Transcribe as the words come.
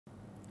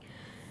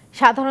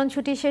সাধারণ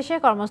ছুটি শেষে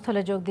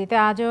কর্মস্থলে যোগ দিতে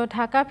আজও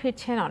ঢাকা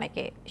ফিরছেন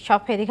অনেকে। সব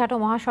ফেরিঘাট ও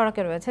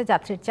মহাসড়কে রয়েছে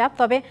যাত্রীর চাপ,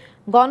 তবে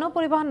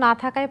গণপরিবহন না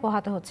থাকায়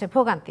পোহাতে হচ্ছে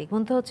ভোগান্তি,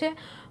 গুনতে হচ্ছে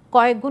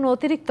কয়েক গুণ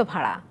অতিরিক্ত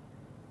ভাড়া।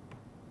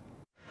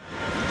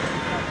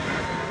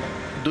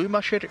 2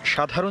 মাসের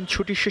সাধারণ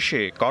ছুটি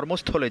শেষে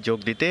কর্মস্থলে যোগ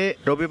দিতে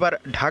রবিবার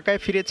ঢাকায়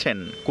ফিরেছেন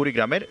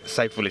কুড়িগ্রামের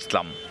সাইফুল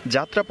ইসলাম।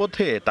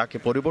 যাত্রাপথে তাকে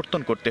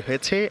পরিবর্তন করতে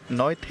হয়েছে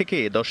 9 থেকে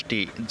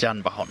 10টি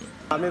যানবাহন।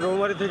 আমি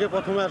রৌমারী থেকে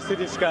প্রথমে আসছি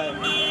রিক্সায়,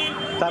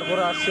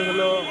 তারপরে আসছি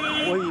হলো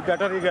ওই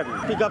ব্যাটারি গাড়ি,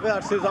 পিকআপে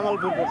আসছি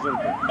জামালপুর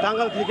পর্যন্ত।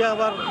 টাঙ্গাইল থেকে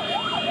আবার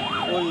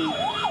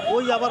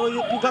ওই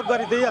পিকআপ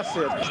গাড়িতেই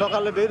আসছে।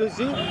 সকালে বের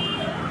হয়েছি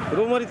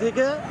রৌমারী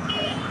থেকে,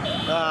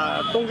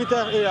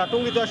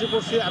 টঙ্গীতে আসি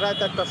পড়ছি রাত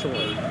 1টার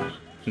সময়।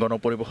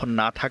 গণপরিবহন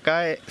না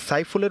থাকায়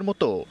সাইফুলের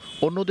মতো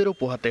অন্যদেরও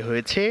পোহাতে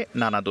হয়েছে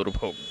নানা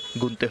দুর্ভোগ,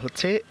 গুনতে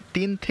হচ্ছে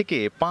 3 থেকে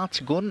 5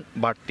 গুণ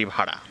বাড়তি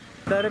ভাড়া।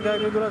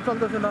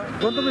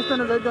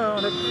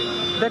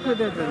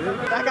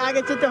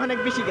 আগে চেয়ে অনেক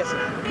বেশি গেছে,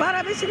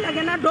 ভাড়া বেশি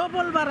লাগে না,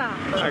 ডবল ভাড়া।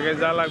 আগে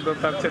যা লাগতো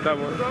তার চেয়ে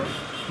ডাবল।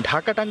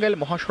 ঢাকা টাঙ্গাইল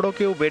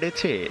মহাসড়কেও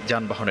বেড়েছে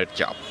যানবাহনের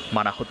চাপ।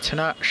 মানা হচ্ছে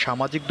না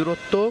সামাজিক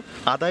দূরত্ব,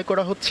 আদায়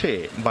করা হচ্ছে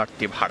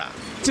বাড়তি ভাড়া।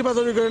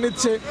 চিপাচাপি করে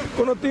নিচ্ছে,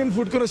 কোনো 3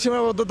 ফুট কোনো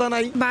সীমাবদ্ধতা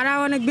নাই। ভাড়া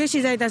অনেক বেশি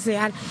যাইতেছে,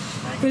 আর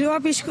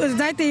অফিস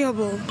যাইতেই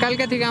হবো।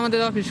 কালকে থেকে আমাদের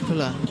অফিস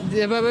খোলা,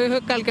 যেভাবে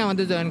হোক কালকে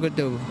আমাদের জয়েন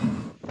করতে হবে।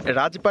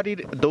 রাজবাড়ির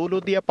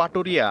দৌলদিয়া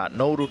পাটুরিয়া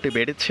নৌ রুটে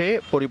বেড়েছে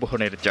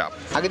পরিবহনের চাপ।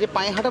 আগে যে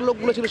পায়ে হাঁটার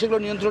লোকগুলো ছিল সেগুলো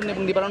নিয়ন্ত্রণ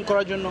এবং নিবারণ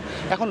করার জন্য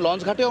এখন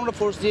লঞ্চ ঘাটেও আমরা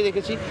ফোর্স দিয়ে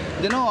রেখেছি,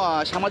 যেন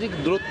সামাজিক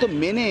দূরত্ব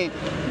মেনে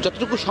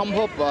যতটুকু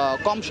সম্ভব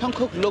কম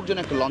সংখ্যক লোকজন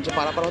একটা লঞ্চে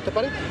পারাপার হতে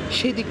পারে,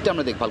 সেই দিকটা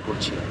আমরা দেখভাল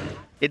করছি।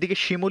 এদিকে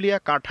শিমুলিয়া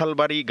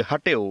কাঁঠালবাড়ি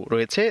ঘাটেও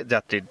রয়েছে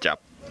যাত্রীর চাপ।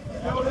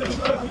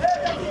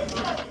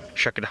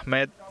 Shakir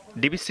Ahmed,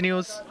 DBC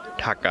news,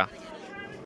 Dhaka.